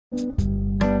Welcome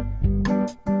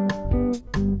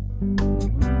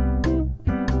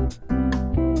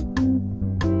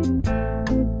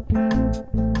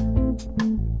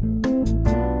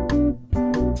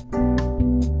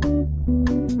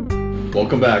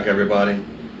back, everybody.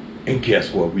 And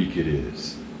guess what week it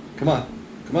is? Come on,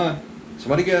 come on.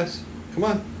 Somebody guess. Come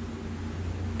on.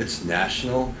 It's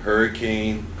National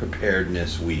Hurricane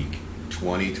Preparedness Week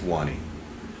 2020.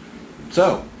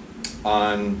 So,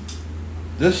 on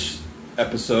this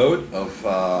episode of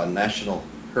National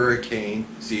Hurricane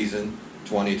Season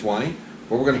 2020,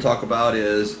 what we're going to talk about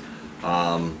is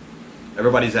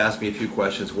everybody's asked me a few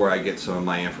questions where I get some of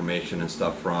my information and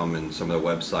stuff from and some of the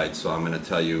websites, so I'm going to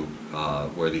tell you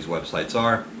where these websites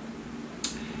are.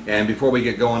 And before we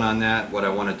get going on that, what I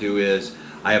want to do is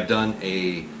I have done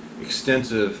a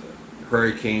extensive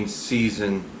hurricane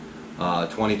season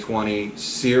 2020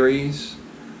 series.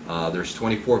 There's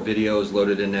 24 videos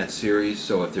loaded in that series,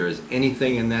 so if there is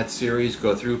anything in that series,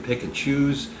 go through, pick and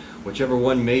choose whichever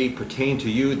one may pertain to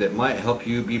you that might help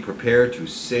you be prepared to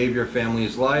save your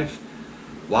family's life.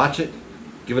 Watch it,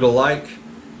 give it a like,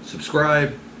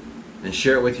 subscribe, and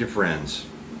share it with your friends.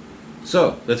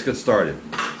 So, let's get started.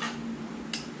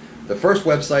 The first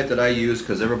website that I use,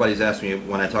 because everybody's asked me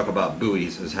when I talk about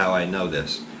buoys, is how I know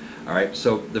this. Alright,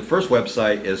 so the first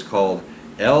website is called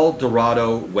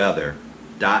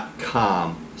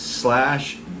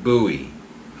eldoradoweather.com/buoy.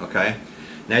 Okay?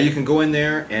 Now you can go in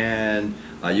there and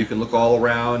you can look all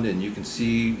around and you can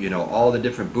see, you know, all the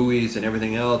different buoys and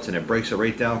everything else, and it breaks it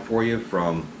right down for you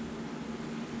from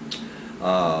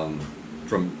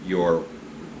your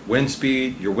wind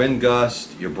speed, your wind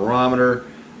gust, your barometer,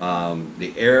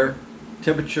 the air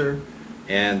temperature,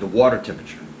 and the water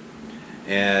temperature.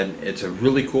 And it's a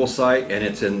really cool site, and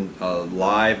it's in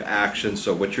live action,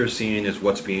 so what you're seeing is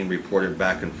what's being reported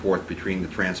back and forth between the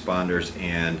transponders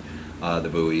and the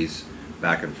buoys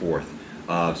back and forth.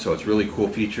 So it's a really cool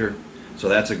feature, so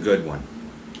that's a good one.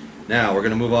 Now we're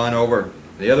going to move on over.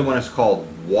 The other one is called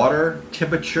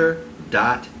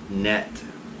watertemperature.net.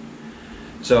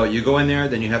 So you go in there,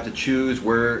 then you have to choose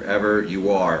wherever you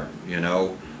are, you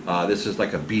know. This is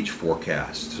like a beach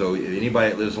forecast. So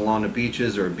anybody that lives along the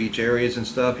beaches or beach areas and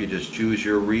stuff, you just choose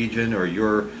your region or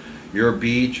your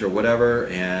beach or whatever,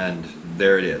 and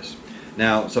there it is.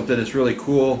 Now, something that's really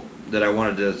cool that I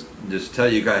wanted to just tell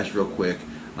you guys real quick.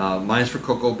 Mine's for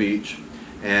Cocoa Beach,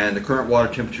 and the current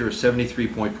water temperature is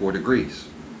 73.4 degrees,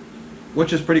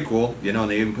 which is pretty cool, you know.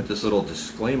 And they even put this little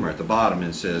disclaimer at the bottom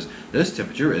and says this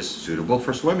temperature is suitable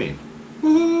for swimming.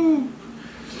 Woohoo!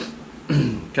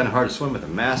 Kind of hard to swim with a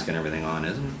mask and everything on,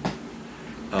 isn't it?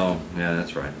 Oh, yeah,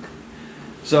 that's right.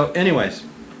 So, anyways,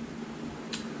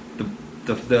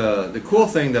 the cool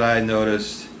thing that I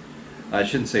noticed, I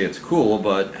shouldn't say it's cool,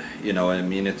 but you know, I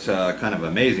mean, it's kind of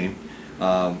amazing.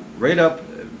 Right up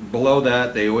below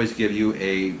that, they always give you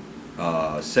a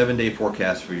 7-day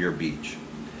forecast for your beach.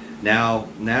 Now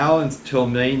until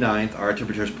May 9th, our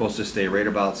temperature is supposed to stay right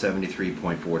about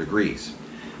 73.4 degrees.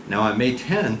 Now on May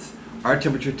 10th, our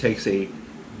temperature takes a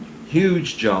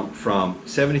huge jump from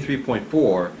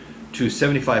 73.4 to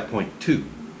 75.2.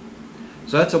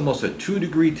 So that's almost a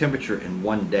 2-degree temperature in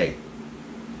one day,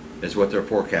 is what they're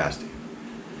forecasting.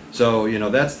 So, you know,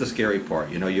 that's the scary part.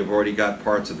 You know, you've already got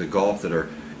parts of the Gulf that are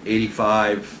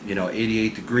 85, you know,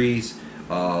 88 degrees.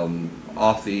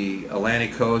 Off the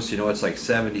Atlantic coast, you know, it's like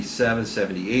 77,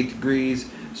 78 degrees.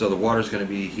 So the water's going to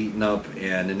be heating up,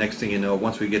 and the next thing you know,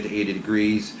 once we get to 80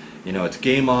 degrees, you know, it's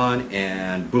game on,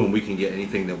 and boom, we can get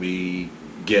anything that we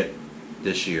get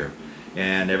this year.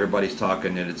 And everybody's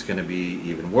talking that it's going to be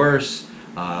even worse.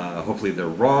 Hopefully they're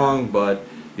wrong, but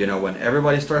you know, when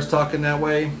everybody starts talking that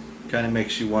way, kind of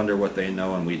makes you wonder what they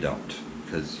know and we don't,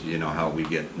 because you know how we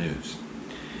get news.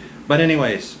 But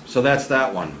anyways, so that's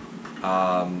that one.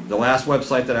 The last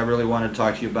website that I really wanted to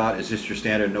talk to you about is just your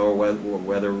standard NOAA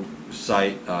weather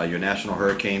site, your National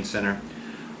Hurricane Center.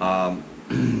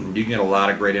 You can get a lot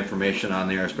of great information on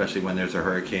there, especially when there's a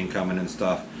hurricane coming and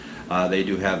stuff. They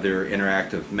do have their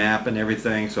interactive map and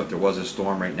everything, so if there was a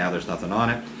storm, right now there's nothing on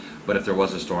it, but if there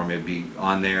was a storm, it'd be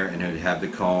on there, and it would have the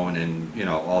cone and, you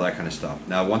know, all that kind of stuff.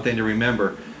 Now, one thing to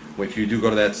remember, if you do go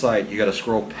to that site, you got to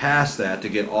scroll past that to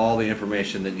get all the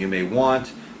information that you may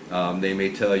want. They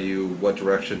may tell you what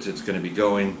directions it's going to be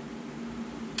going,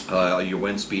 your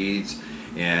wind speeds,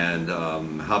 and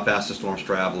how fast the storm's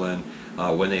traveling,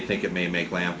 when they think it may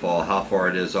make landfall, how far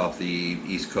it is off the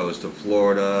east coast of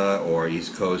Florida or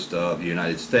east coast of the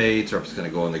United States, or if it's going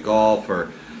to go in the Gulf, or,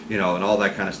 you know, and all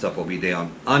that kind of stuff will be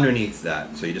down underneath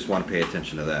that. So you just want to pay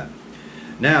attention to that.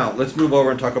 Now, let's move over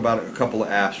and talk about a couple of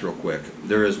apps real quick.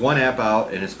 There is one app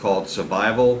out, and it's called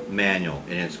Survival Manual,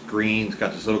 and it's green. It's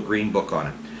got this little green book on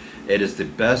it. It is the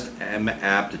best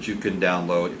app that you can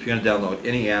download. If you're going to download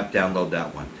any app, download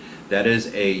that one. That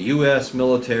is a U.S.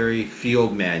 military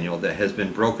field manual that has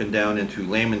been broken down into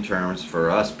layman terms for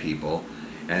us people,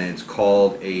 and it's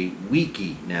called a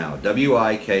wiki now,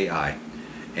 W-I-K-I,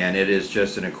 and it is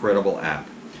just an incredible app.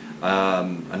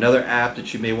 Another app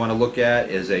that you may want to look at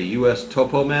is a U.S.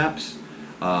 Topo maps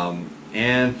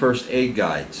and first aid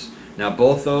guides. Now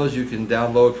both those you can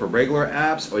download for regular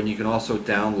apps, or you can also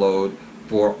download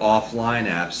for offline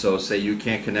apps. So say you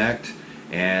can't connect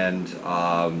and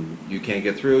you can't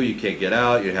get through, you can't get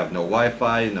out, you have no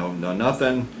Wi-Fi, no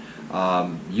nothing,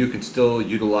 you can still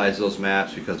utilize those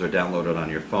maps because they're downloaded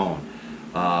on your phone.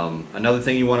 Another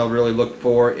thing you want to really look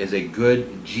for is a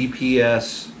good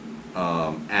GPS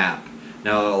app.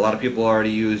 Now a lot of people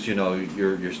already use, you know,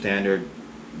 your standard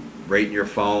rate in your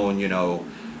phone, you know,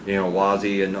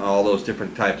 Wazi and all those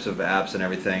different types of apps and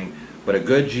everything. But a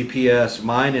good GPS,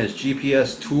 mine is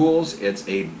GPS Tools. It's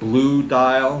a blue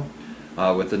dial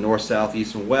with the north, south,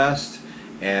 east, and west,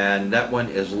 and that one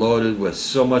is loaded with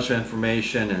so much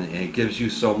information, and it gives you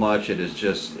so much. It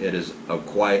is a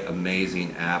quite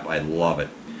amazing app. I love it.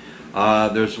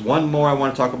 There's one more I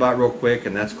want to talk about real quick,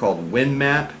 and that's called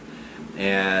WindMap.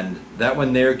 And that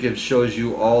one there shows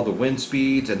you all the wind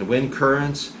speeds and the wind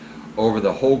currents over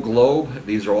the whole globe.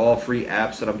 These are all free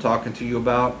apps that I'm talking to you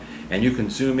about, and you can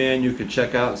zoom in, you can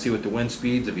check out and see what the wind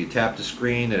speeds. If you tap the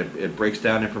screen, it breaks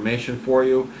down information for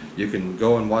you. You can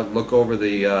go and look over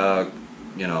the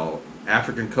you know,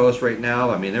 African coast right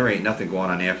now. I mean, there ain't nothing going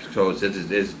on the African coast.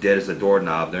 It's dead as a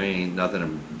doorknob. There ain't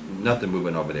nothing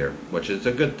moving over there, which is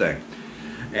a good thing.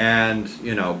 And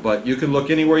you know, but you can look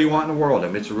anywhere you want in the world. I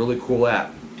mean, it's a really cool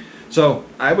app. So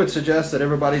I would suggest that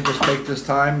everybody just take this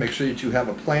time, make sure that you have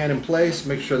a plan in place,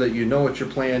 make sure that you know what your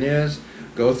plan is,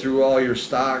 go through all your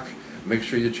stock, make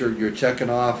sure that you're checking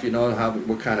off, you know,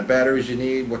 what kind of batteries you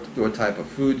need, what type of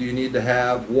food you need to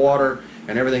have, water,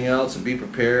 and everything else, and be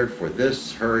prepared for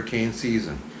this hurricane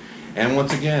season. And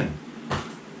once again,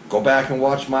 go back and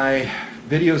watch my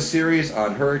video series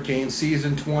on Hurricane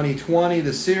Season 2020,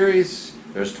 the series.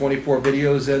 There's 24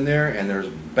 videos in there, and there's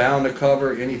bound to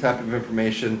cover any type of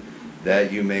information that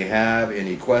you may have.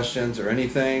 Any questions or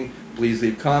anything, please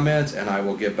leave comments and I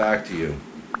will get back to you.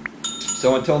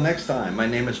 So until next time, my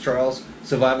name is Charles,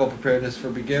 Survival Preparedness for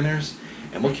Beginners,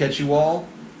 and we'll catch you all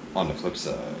on the flip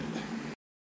side.